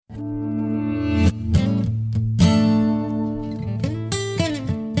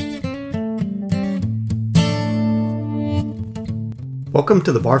Welcome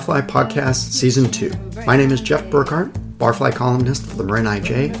to the Barfly Podcast Season 2. My name is Jeff Burkhart, Barfly columnist for the Marin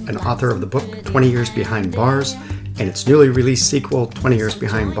IJ and author of the book 20 Years Behind Bars and its newly released sequel, 20 Years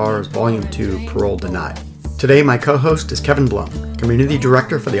Behind Bars, Volume 2, Parole Denied. Today, my co-host is Kevin Blum, Community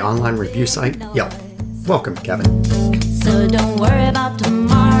Director for the online review site Yelp. Welcome, Kevin. So don't worry about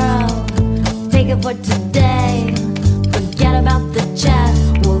tomorrow, take it for today, forget about the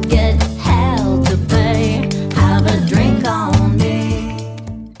chat, we'll get hell to pay, have a drink on me.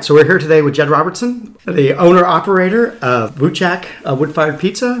 So we're here today with Jed Robertson, the owner-operator of Butchak Wood-Fired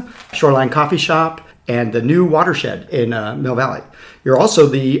Pizza, Shoreline Coffee Shop, and the new Watershed in Mill Valley. You're also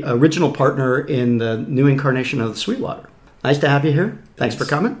the original partner in the new incarnation of the Sweetwater. Nice to have you here. Thanks for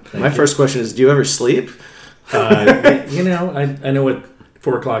coming. My first question is, do you ever sleep? I know what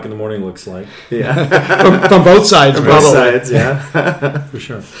 4 o'clock in the morning looks like. Yeah, from both sides. From both sides, yeah, for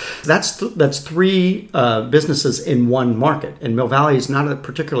sure. That's three businesses in one market, and Mill Valley is not a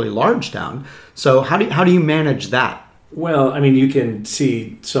particularly large town. So how do you manage that? Well, I mean, you can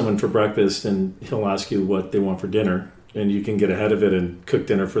see someone for breakfast, and he'll ask you what they want for dinner, and you can get ahead of it and cook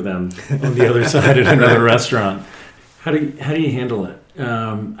dinner for them on the other side at another restaurant. How do you handle it?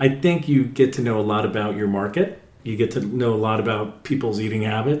 I think you get to know a lot about your market. You get to know a lot about people's eating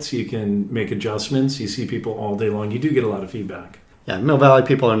habits. You can make adjustments. You see people all day long. You do get a lot of feedback. Yeah, Mill Valley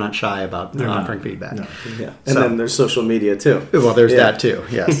people are not shy about offering feedback. No. Yeah. And then there's social media too. Well, there's that too,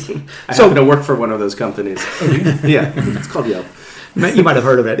 yes. I happen to work for one of those companies. Yeah, it's called Yelp. You might have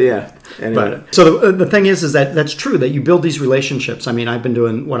heard of it. Yeah. Anyway. But so the thing is that that's true, that you build these relationships. I mean, I've been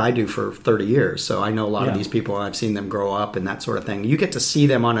doing what I do for 30 years, so I know a lot of these people, and I've seen them grow up and that sort of thing. You get to see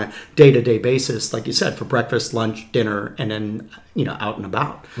them on a day-to-day basis, like you said, for breakfast, lunch, dinner, and then, out and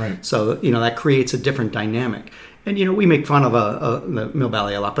about. Right. So, that creates a different dynamic. And, we make fun of the Mill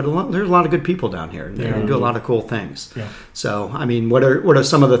Valley a lot, but there's a lot of good people down here. And they do a lot of cool things. Yeah. So, I mean, what are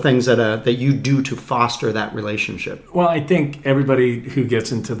some of the things that you do to foster that relationship? Well, I think everybody who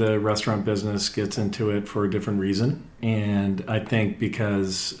gets into the restaurant business gets into it for a different reason. And I think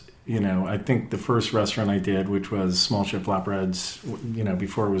because, I think the first restaurant I did, which was Small Ship Flatbreads,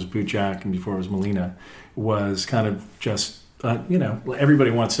 before it was Butchak and before it was Molina, was kind of just,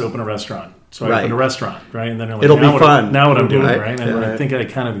 everybody wants to open a restaurant. So I opened a restaurant, right? And then they're like, it'll be fun. Now what I'm doing, right? And I think I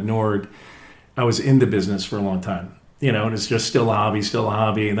kind of ignored, I was in the business for a long time, and it's just still a hobby.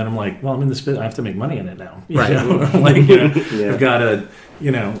 And then I'm like, well, I'm in this business, I have to make money in it now. I've got to,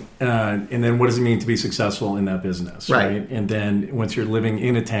 and then what does it mean to be successful in that business, right? And then once you're living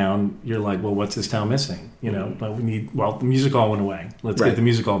in a town, you're like, well, what's this town missing? But the music hall went away. Let's get the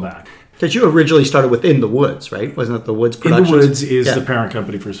music hall back. Because you originally started with In the Woods, right? Wasn't it the Woods Productions? In the Woods is the parent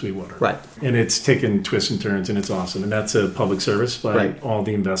company for Sweetwater. Right. And it's taken twists and turns, and it's awesome. And that's a public service by all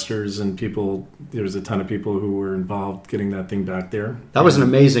the investors and people. There's a ton of people who were involved getting that thing back there. That was an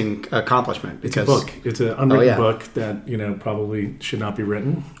amazing accomplishment. Because it's a book. It's an unwritten book that, probably should not be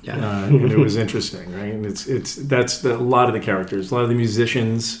written. Yeah. And it was interesting, right? And that's a lot of the characters. A lot of the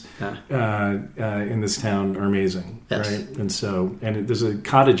musicians in this town are amazing, right? And so, there's a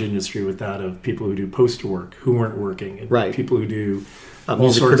cottage industry with that of people who do poster work who weren't working, and people who do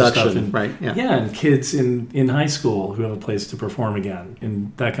all sorts of stuff, and kids in high school who have a place to perform again,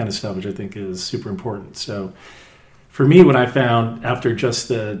 and that kind of stuff, which I think is super important. So, for me, what I found after just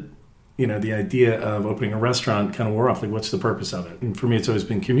the idea of opening a restaurant kind of wore off, like what's the purpose of it? And for me, it's always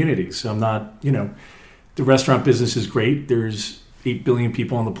been community. So I'm not, the restaurant business is great. There's 8 billion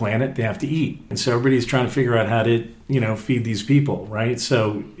people on the planet. They have to eat. And so everybody's trying to figure out how to, feed these people, right?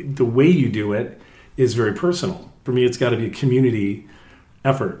 So the way you do it is very personal. For me, it's got to be a community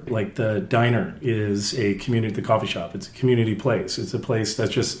effort. Like the diner is a community, the coffee shop, it's a community place. It's a place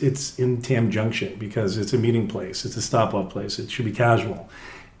that's it's in Tam Junction because it's a meeting place. It's a stop-off place. It should be casual.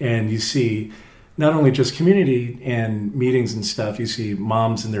 And you see not only just community and meetings and stuff, you see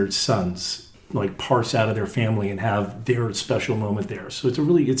moms and their sons like parse out of their family and have their special moment there. So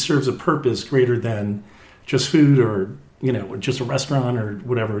it serves a purpose greater than just food or, or just a restaurant or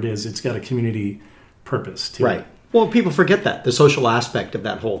whatever it is. It's got a community purpose too. Right. Well, people forget that, the social aspect of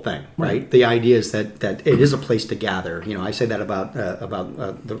that whole thing, right? The idea is that it is a place to gather. I say that about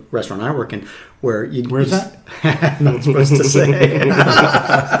the restaurant I work in, where you... Where's that? Not supposed to say.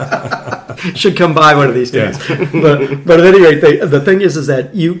 Should come by one of these days. Yeah. But at any rate, the thing is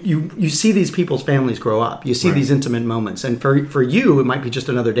that you see these people's families grow up. You see these intimate moments. And for you, it might be just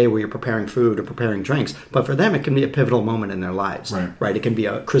another day where you're preparing food or preparing drinks. But for them, it can be a pivotal moment in their lives. Right? It can be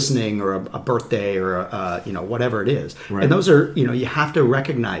a christening or a birthday or whatever it is. Right. And those are, you have to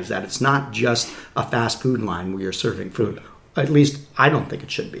recognize that it's not just a fast food line where you're serving food. At least I don't think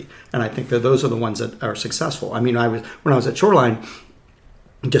it should be. And I think that those are the ones that are successful. I mean, when I was at Shoreline,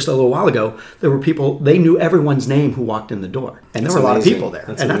 just a little while ago, there were people, they knew everyone's name who walked in the door. And there were a lot of people there.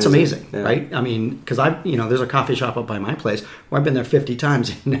 That's amazing, yeah. Right? I mean, because there's a coffee shop up by my place where I've been there 50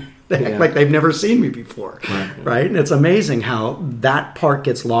 times and they act like they've never seen me before, right? And it's amazing how that part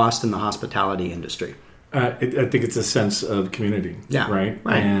gets lost in the hospitality industry. I think it's a sense of community, right?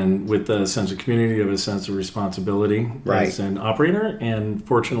 And with the sense of community, you have a sense of responsibility as an operator, and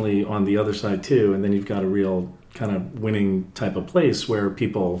fortunately on the other side too. And then you've got a real kind of winning type of place where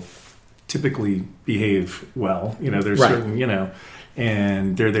people typically behave well. There's certain,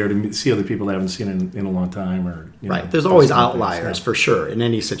 and they're there to see other people they haven't seen in a long time. Or there's always outliers for sure in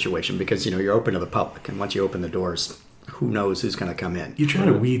any situation because you're open to the public, and once you open the doors, who knows who's going to come in. You try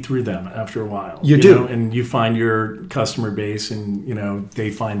to weed through them after a while. You do. And you find your customer base and, they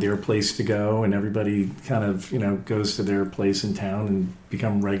find their place to go and everybody kind of, goes to their place in town and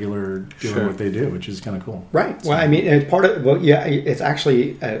become regular doing what they do, which is kind of cool. Right. Well, I mean, it's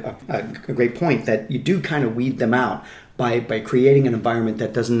actually a great point that you do kind of weed them out by creating an environment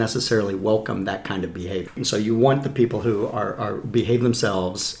that doesn't necessarily welcome that kind of behavior. And so you want the people who are behave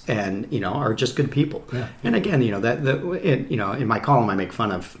themselves and are just good people. Yeah. And again, in my column I make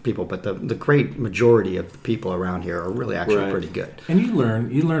fun of people, but the great majority of the people around here are really actually pretty good. And you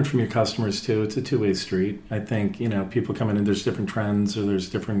learn from your customers too. It's a two-way street. I think people come in and there's different trends or there's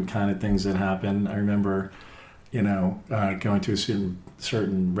different kind of things that happen. I remember going to a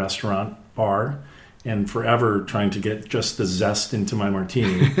certain restaurant bar and forever trying to get just the zest into my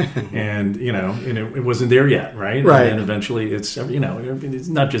martini, and it wasn't there yet, right? Right. And then eventually, it's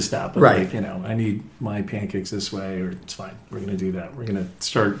not just that, but I need my pancakes this way, or it's fine. We're going to do that. We're going to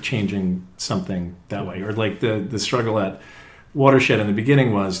start changing something that way, or like the struggle at Watershed in the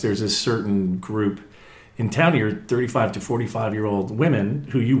beginning was there's a certain group in town here, 35 to 45-year-old women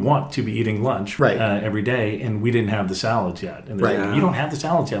who you want to be eating lunch every day, and we didn't have the salads yet. And they're like, you don't have the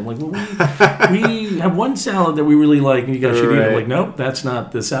salads yet. I'm like, well, we have one salad that we really like, and you guys should eat it. I'm like, nope, that's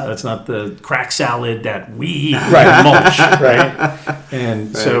not the salad. That's not the crack salad that we eat mulch, right?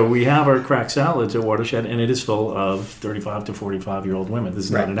 And so we have our crack salads at Watershed, and it is full of 35 to 45-year-old women. This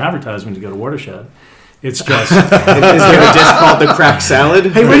is not an advertisement to go to Watershed. It's just... Is there a dish called the crack salad?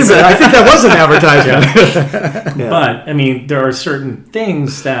 Hey, wait a minute. I think that was an advertisement. But, I mean, there are certain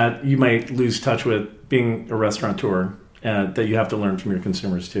things that you might lose touch with being a restaurateur that you have to learn from your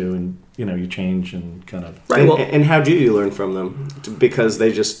consumers, too. And, you change and kind of... Right. And how do you learn from them? Because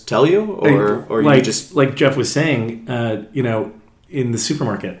they just tell you? Or like, you just... Like Jeff was saying, in the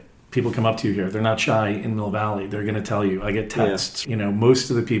supermarket, people come up to you here. They're not shy in Mill Valley. They're going to tell you. I get texts. Most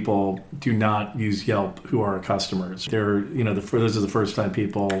of the people do not use Yelp who are our customers. They're, those are the first time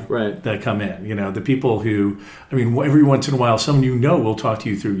people that come in. The people who, every once in a while, someone will talk to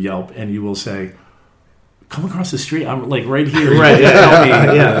you through Yelp and you will say, come across the street. I'm like right here. Right. Tell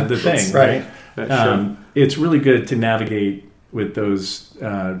me the thing. Right. Sure. It's really good to navigate with those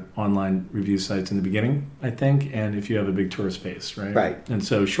online review sites in the beginning, I think, and if you have a big tourist base, right? Right. And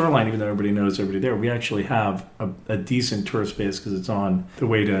so Shoreline, even though everybody knows everybody there, we actually have a decent tourist base because it's on the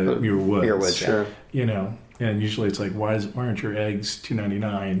way to Muir Woods. Muir Woods, sure. And usually it's like, why aren't your eggs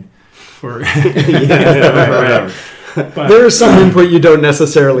 $2.99 for forever? But there is some input you don't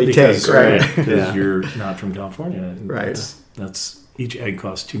necessarily take, right? Because you're not from California. Right. That's each egg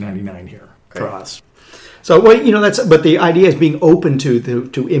costs $2.99 here for us. So, but the idea is being open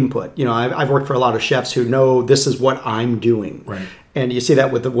to input. I've worked for a lot of chefs who know this is what I'm doing. Right. And you see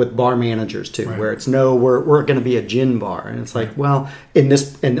that with bar managers too, where it's we're going to be a gin bar, and it's like, well, in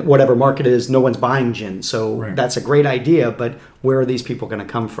whatever market it is, no one's buying gin, so that's a great idea, but where are these people going to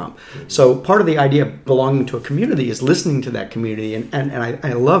come from? So part of the idea of belonging to a community is listening to that community, and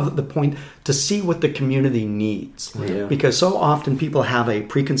I love the point to see what the community needs, because so often people have a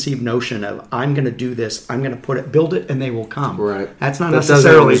preconceived notion of I'm going to do this, I'm going to build it, and they will come. Right. That's not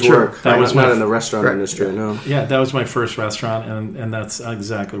necessarily true. Work. That was not in the restaurant industry. No. Yeah, that was my first restaurant, and that's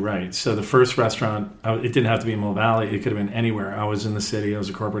exactly right. So the first restaurant, it didn't have to be in Mill Valley. It could have been anywhere. I was in the city. I was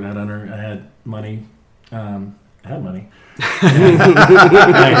a corporate headhunter. I had money. And I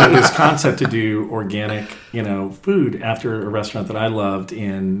had this concept to do organic, food after a restaurant that I loved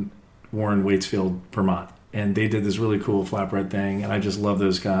in Warren, Waitsfield, Vermont. And they did this really cool flatbread thing, and I just love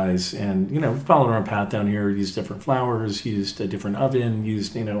those guys. And, followed our path down here, used different flours, used a different oven,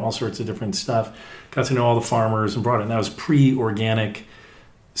 used, all sorts of different stuff. Got to know all the farmers and brought it. And that was pre-organic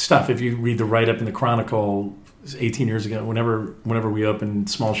stuff. If you read the write-up in the Chronicle 18 years ago, whenever we opened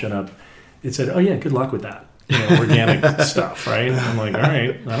Small Shed Up, it said, oh, yeah, good luck with that. Organic stuff, right? And I'm like, all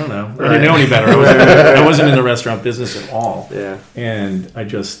right, I don't know. I didn't know any better. I wasn't in the restaurant business at all. Yeah. And I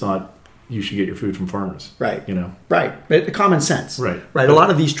just thought, you should get your food from farmers. Right. You know? Right. Common sense. Right. Right. A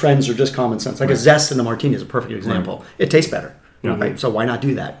lot of these trends are just common sense. Like a zest in a martini is a perfect example. Right. It tastes better. Yeah. Right. So why not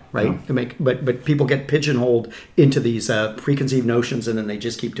do that? Right. Yeah. But people get pigeonholed into these preconceived notions, and then they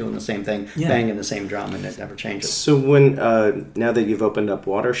just keep doing the same thing, banging the same drum, and it never changes. So when now that you've opened up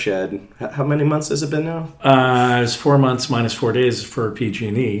Watershed, how many months has it been now? It's 4 months minus 4 days for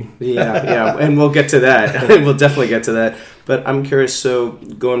PG&E. Yeah, and we'll get to that. We'll definitely get to that. But I'm curious. So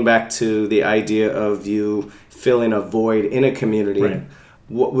going back to the idea of you filling a void in a community. Right.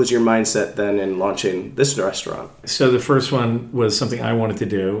 What was your mindset then in launching this restaurant? So the first one was something I wanted to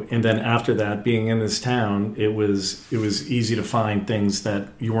do, and then after that, being in this town, it was easy to find things that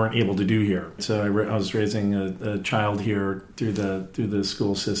you weren't able to do here. So I was raising a child here through the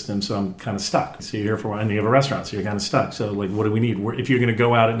school system, so I'm kind of stuck. So you're here for a while, and you have a restaurant, so you're kind of stuck. So like, what do we need? If you're going to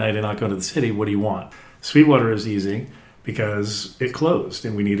go out at night and not go to the city, what do you want? Sweetwater is easy, because it closed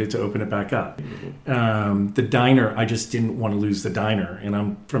and we needed to open it back up. Mm-hmm. The diner, I just didn't want to lose the diner. And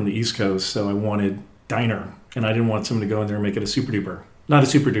I'm from the East Coast, so I wanted diner. And I didn't want someone to go in there and make it a super duper. Not a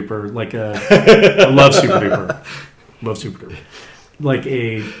super duper, like I love super duper. Love super duper. Like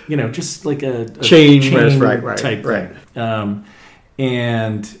just like a chain type thing.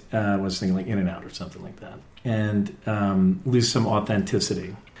 And I was thinking like In-N-Out or something like that. And lose some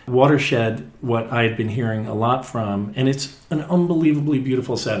authenticity. Watershed, what I had been hearing a lot from, and it's an unbelievably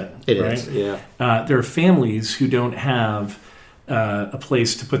beautiful setting. It right? is, yeah. There are families who don't have a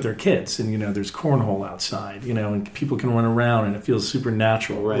place to put their kids, and there's cornhole outside, and people can run around, and it feels super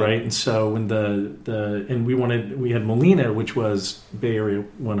natural, right? And so when we had Molina, which was Bay Area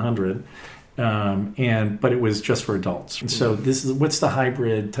 100. But it was just for adults. And so what's the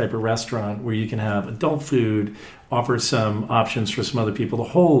hybrid type of restaurant where you can have adult food, offer some options for some other people. The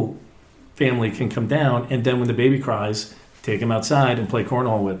whole family can come down, and then when the baby cries, take them outside and play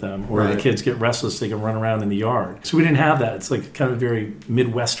cornhole with them. Or the kids get restless, they can run around in the yard. So we didn't have that. It's like kind of a very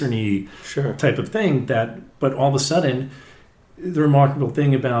Midwestern-y type of thing. But all of a sudden, the remarkable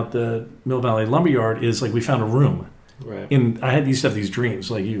thing about the Mill Valley Lumberyard is like we found a room. Right. And I used to have these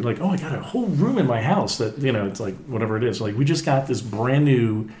dreams, like I got a whole room in my house that it's like whatever it is. Like we just got this brand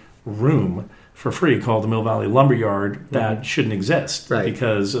new room for free called the Mill Valley Lumberyard that shouldn't exist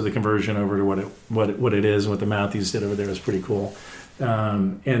because of the conversion over to what it is and what the Matthews did over there is pretty cool.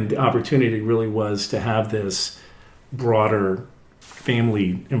 And the opportunity really was to have this broader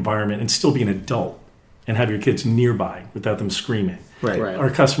family environment and still be an adult and have your kids nearby without them screaming. Right. Our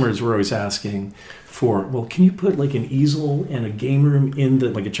customers were always asking for, well, can you put like an easel and a game room in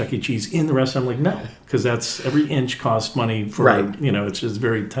like a Chuck E. Cheese in the restaurant? I'm like, no, because that's every inch costs money for, it's just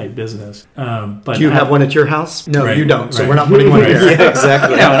very tight business. But do you have one at your house? No, you don't. So right. We're not putting one here. Yeah,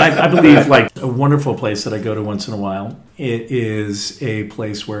 exactly. And I believe like a wonderful place that I go to once in a while. It is a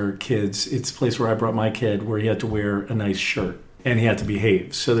place where it's a place where I brought my kid where he had to wear a nice shirt. And he had to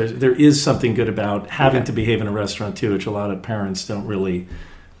behave. So there is something good about having to behave in a restaurant too, which a lot of parents don't really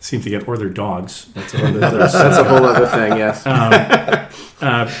seem to get, or their dogs. That's a whole other thing. Yes,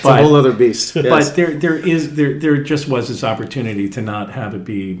 it's a whole other beast. Yes. But there just was this opportunity to not have it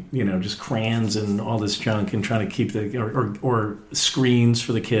be just crayons and all this junk and trying to keep or screens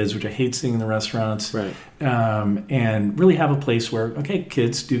for the kids, which I hate seeing in the restaurants. Right. And really have a place where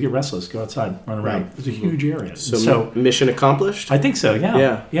kids do get restless, go outside, run around. Right. It's a huge area. So mission accomplished. I think so.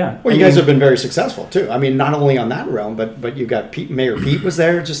 Yeah. Well, you guys have been very successful too. I mean, not only on that realm, but you got Mayor Pete was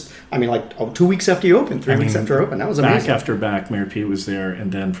there. 2 weeks after you opened, 3 weeks after you opened. That was amazing. Back after back, Mayor Pete was there,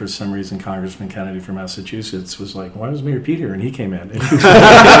 and then for some reason, Congressman Kennedy from Massachusetts was like, "Why was Mayor Pete here?" And he came in. And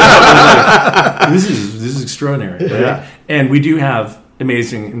this is extraordinary, right? Yeah. And we do have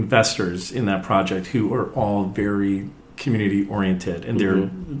amazing investors in that project who are all very community oriented, and they're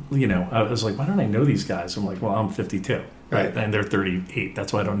I was like, why don't I know these guys? I'm like, well, I'm 52. Right, and they're 38.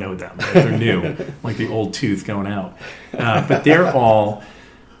 That's why I don't know them. Right? They're new, like the old tooth going out. But they're all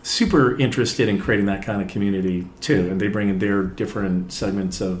super interested in creating that kind of community too, and they bring in their different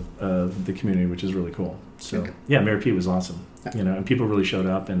segments of the community, which is really cool. So Mayor Pete was awesome, and people really showed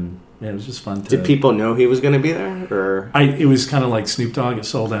up, and it was just fun. Did people know he was going to be there, or it was kind of like Snoop Dogg. It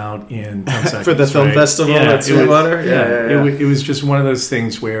sold out in 10 seconds for the film festival at Sweetwater. It was just one of those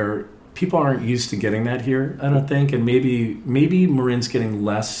things where people aren't used to getting that here, I don't think, and maybe Marin's getting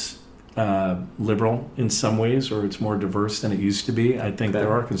less liberal in some ways, or it's more diverse than it used to be. I think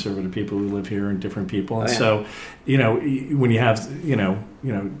there are conservative people who live here and different people, and so when you have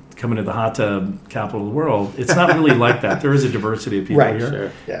coming to the hot tub capital of the world, it's not really like that. There is a diversity of people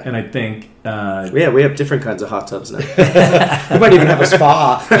here, and I think we have different kinds of hot tubs now. We might even have a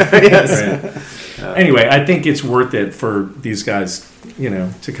spa. Anyway, I think it's worth it for these guys,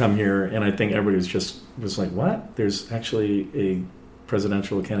 to come here, and I think everybody was like, what? There's actually a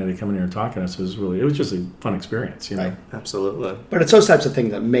presidential candidate coming here and talking to us. It was just a fun experience, Right. Absolutely. But it's those types of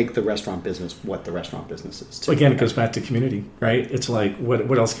things that make the restaurant business what the restaurant business is too. Again, it goes back to community, right? It's like,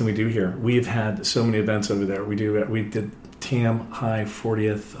 what else can we do here? We've had so many events over there. We did Tam High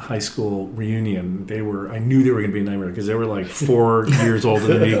 40th high school reunion. I knew they were going to be a nightmare because they were like 4 years older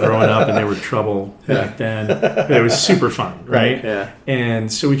than me growing up, and they were trouble back then. But it was super fun, right? Yeah.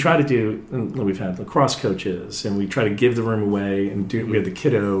 And so we try to do. We've had lacrosse coaches, and we try to give the room away, and do. We had the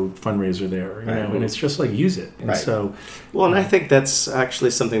kiddo fundraiser there, and it's just like use it. And so, well, and I think that's actually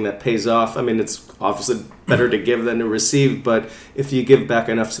something that pays off. I mean, it's obviously better to give than to receive, but if you give back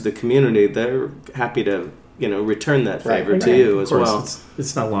enough to the community, they're happy to return that favor to you as well.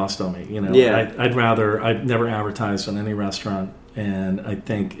 It's not lost on me. Yeah. I'd never advertised on any restaurant, and I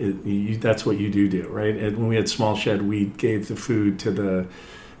think that's what you do, right? And when we had Small Shed, we gave the food to the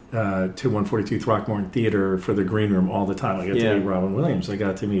to 142 Throckmorton Theater for the green room all the time. I got to meet Robin Williams. I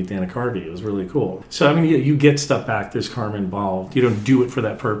got to meet Dana Carvey. It was really cool. So I mean, you get stuff back. There's karma involved. You don't do it for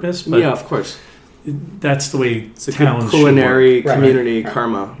that purpose, but of course. That's the way it's a towns good culinary should work. community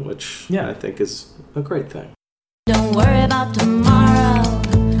karma, which I think is a great thing. Don't worry about tomorrow.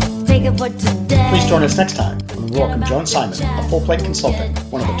 Take it for today. Please join us next time when we welcome Joan Simon, a Full Plate consultant,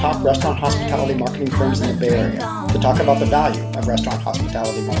 one of the top restaurant hospitality marketing firms in the Bay Area, to talk about the value of restaurant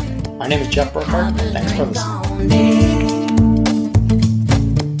hospitality marketing. My name is Jeff Burkhart. Thanks for listening.